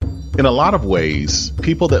In a lot of ways,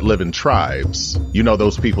 people that live in tribes,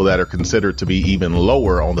 those people that are considered to be even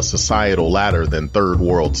lower on the societal ladder than third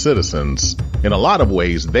world citizens, in a lot of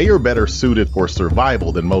ways, they are better suited for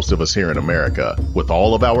survival than most of us here in America, with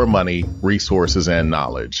all of our money, resources, and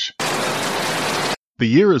knowledge. The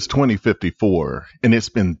year is 2054, and it's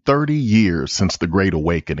been 30 years since the Great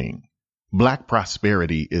Awakening. Black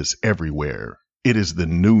prosperity is everywhere. It is the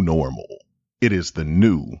new normal. It is the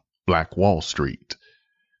new Black Wall Street.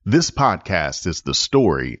 This podcast is the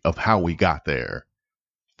story of how we got there.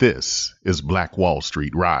 This is Black Wall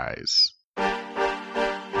Street Rise.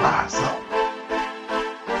 Rise up.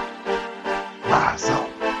 Rise up.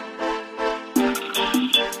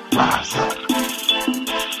 Rise up.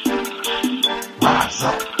 Rise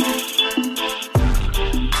up.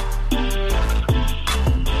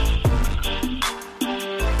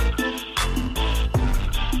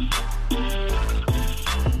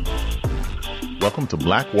 Welcome to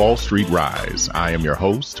Black Wall Street Rise. I am your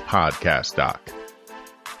host, Podcast Doc.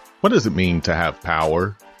 What does it mean to have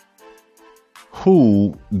power?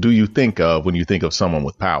 Who do you think of when you think of someone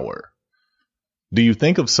with power? Do you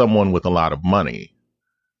think of someone with a lot of money?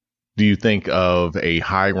 Do you think of a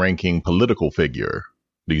high-ranking political figure?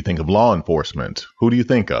 Do you think of law enforcement? Who do you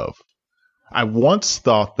think of? I once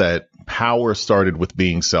thought that power started with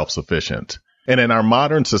being self-sufficient. And in our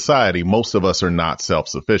modern society, most of us are not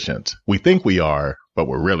self-sufficient. We think we are, but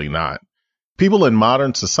we're really not. People in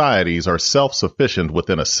modern societies are self-sufficient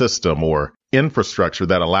within a system or infrastructure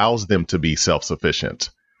that allows them to be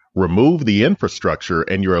self-sufficient. Remove the infrastructure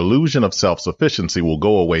and your illusion of self-sufficiency will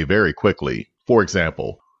go away very quickly. For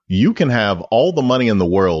example, you can have all the money in the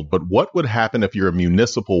world, but what would happen if your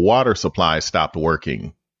municipal water supply stopped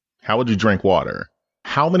working? How would you drink water?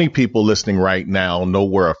 How many people listening right now know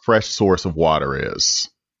where a fresh source of water is?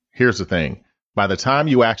 Here's the thing. By the time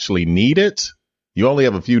you actually need it, you only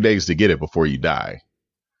have a few days to get it before you die.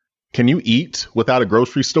 Can you eat without a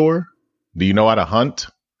grocery store? Do you know how to hunt?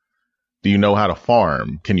 Do you know how to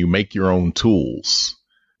farm? Can you make your own tools?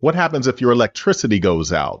 What happens if your electricity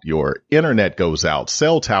goes out, your internet goes out,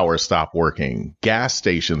 cell towers stop working, gas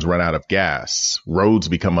stations run out of gas, roads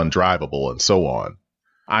become undrivable, and so on?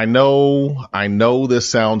 I know this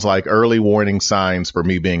sounds like early warning signs for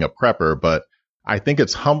me being a prepper, but I think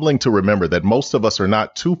it's humbling to remember that most of us are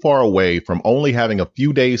not too far away from only having a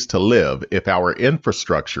few days to live if our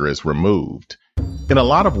infrastructure is removed. In a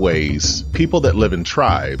lot of ways, people that live in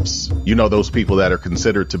tribes, those people that are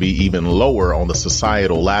considered to be even lower on the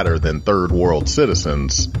societal ladder than third world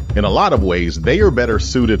citizens, in a lot of ways, they are better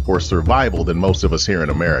suited for survival than most of us here in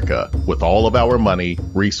America, with all of our money,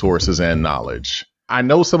 resources, and knowledge. I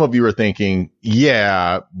know some of you are thinking,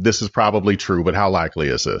 yeah, this is probably true, but how likely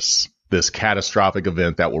is this? This catastrophic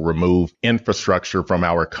event that will remove infrastructure from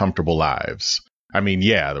our comfortable lives. I mean,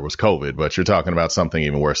 yeah, there was COVID, but you're talking about something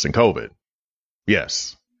even worse than COVID.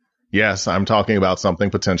 Yes, I'm talking about something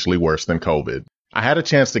potentially worse than COVID. I had a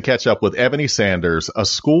chance to catch up with Ebony Sanders, a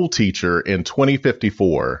school teacher in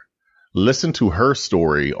 2054. Listen to her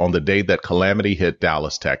story on the day that calamity hit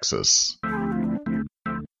Dallas, Texas.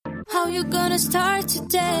 How you gonna start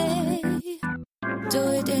today? Do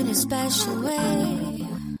it in a special way.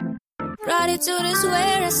 Gratitude is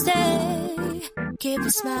where I stay. Keep a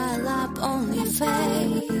smile up on your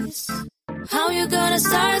face. How you gonna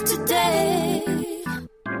start today?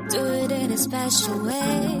 Do it in a special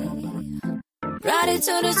way.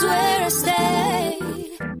 Gratitude is where I stay.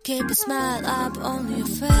 Keep a smile up on your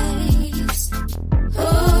face.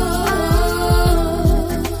 Ooh.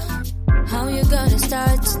 How you gonna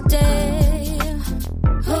start today?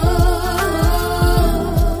 Ooh,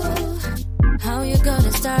 how you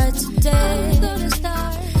gonna start today?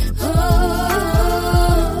 Ooh,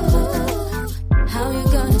 how you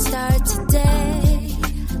gonna start today?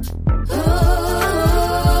 Ooh,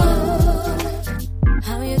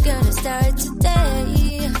 how you gonna start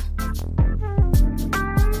today?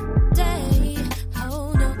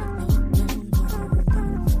 Oh no.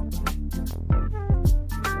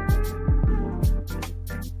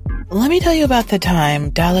 Let me tell you about the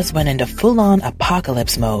time Dallas went into full-on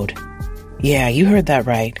apocalypse mode. Yeah, you heard that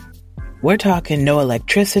right. We're talking no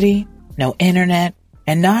electricity, no internet,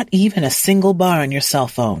 and not even a single bar on your cell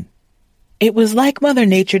phone. It was like Mother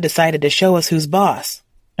Nature decided to show us who's boss.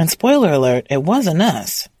 And spoiler alert, it wasn't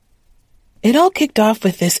us. It all kicked off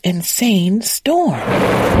with this insane storm.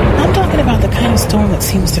 I'm talking about the kind of storm that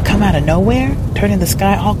seems to come out of nowhere, turning the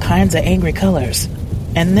sky all kinds of angry colors.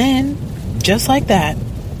 And then, just like that,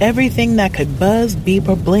 everything that could buzz, beep,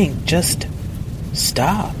 or blink just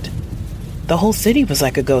stopped. The whole city was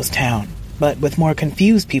like a ghost town, but with more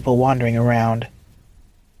confused people wandering around.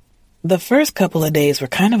 The first couple of days were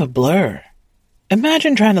kind of a blur.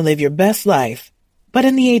 Imagine trying to live your best life, but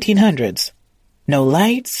in the 1800s. No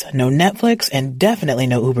lights, no Netflix, and definitely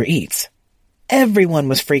no Uber Eats. Everyone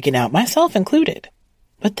was freaking out, myself included.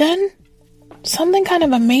 But then, something kind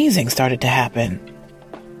of amazing started to happen.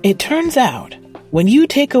 It turns out, when you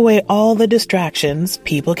take away all the distractions,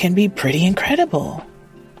 people can be pretty incredible.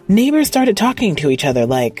 Neighbors started talking to each other,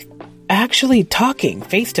 like, actually talking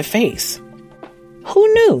face to face.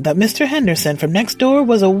 Who knew that Mr. Henderson from next door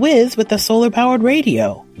was a whiz with a solar-powered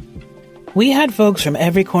radio? We had folks from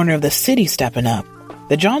every corner of the city stepping up.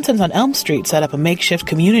 The Johnsons on Elm Street set up a makeshift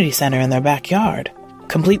community center in their backyard,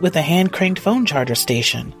 complete with a hand-cranked phone charger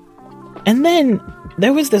station. And then,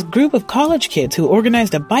 there was this group of college kids who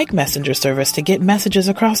organized a bike messenger service to get messages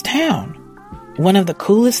across town. One of the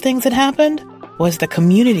coolest things that happened was the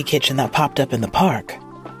community kitchen that popped up in the park.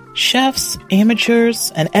 Chefs,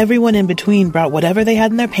 amateurs, and everyone in between brought whatever they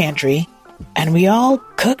had in their pantry, and we all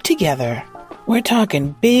cooked together. We're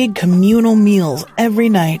talking big communal meals every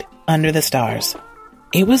night under the stars.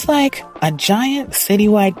 It was like a giant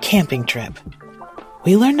citywide camping trip.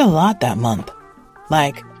 We learned a lot that month,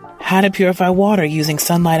 like how to purify water using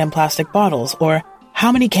sunlight and plastic bottles, or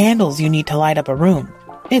how many candles you need to light up a room.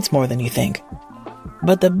 It's more than you think.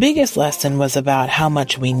 But the biggest lesson was about how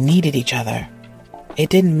much we needed each other. It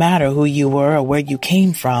didn't matter who you were or where you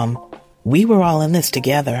came from. We were all in this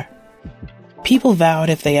together. People vowed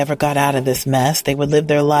if they ever got out of this mess, they would live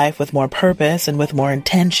their life with more purpose and with more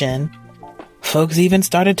intention. Folks even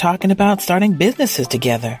started talking about starting businesses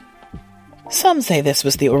together. Some say this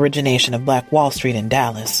was the origination of Black Wall Street in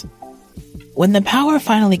Dallas. When the power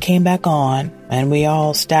finally came back on, and we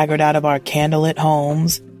all staggered out of our candlelit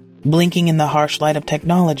homes, blinking in the harsh light of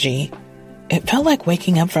technology, it felt like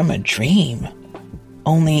waking up from a dream.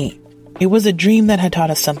 Only, it was a dream that had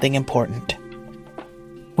taught us something important.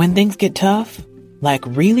 When things get tough, like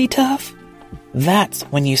really tough, that's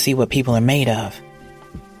when you see what people are made of.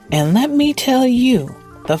 And let me tell you,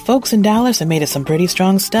 the folks in Dallas have made us some pretty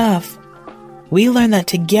strong stuff. We learned that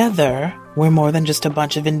together, we're more than just a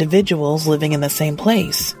bunch of individuals living in the same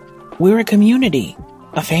place. We're a community,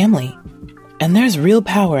 a family, and there's real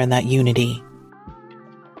power in that unity.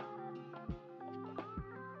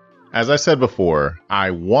 As I said before,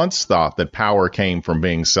 I once thought that power came from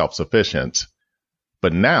being self-sufficient.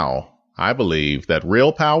 But now, I believe that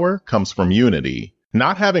real power comes from unity.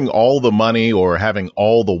 Not having all the money or having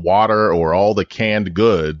all the water or all the canned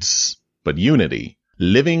goods, but unity.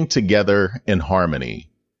 Living together in harmony.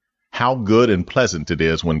 How good and pleasant it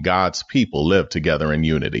is when God's people live together in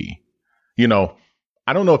unity. You know,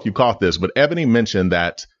 I don't know if you caught this, but Ebony mentioned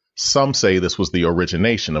that some say this was the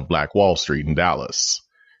origination of Black Wall Street in Dallas.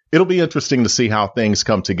 It'll be interesting to see how things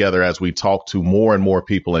come together as we talk to more and more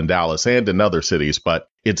people in Dallas and in other cities, but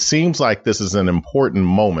it seems like this is an important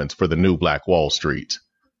moment for the new Black Wall Street.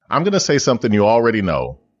 I'm going to say something you already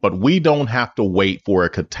know, but we don't have to wait for a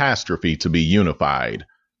catastrophe to be unified.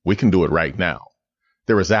 We can do it right now.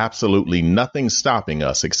 There is absolutely nothing stopping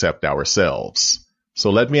us except ourselves. So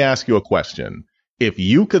let me ask you a question. If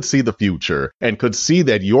you could see the future and could see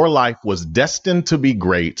that your life was destined to be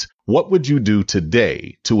great, what would you do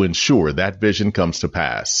today to ensure that vision comes to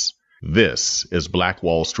pass? This is Black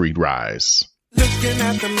Wall Street Rise. Looking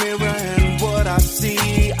at the mirror and what I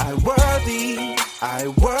see, I worthy.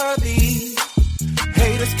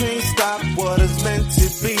 Haters can't stop what is meant to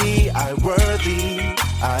be. I worthy.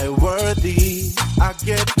 I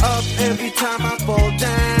get up every time I fall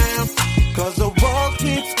down, 'cause the world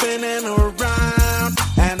keeps spinning around.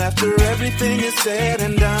 And after everything is said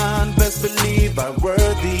and done, best believe I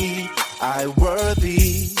worthy.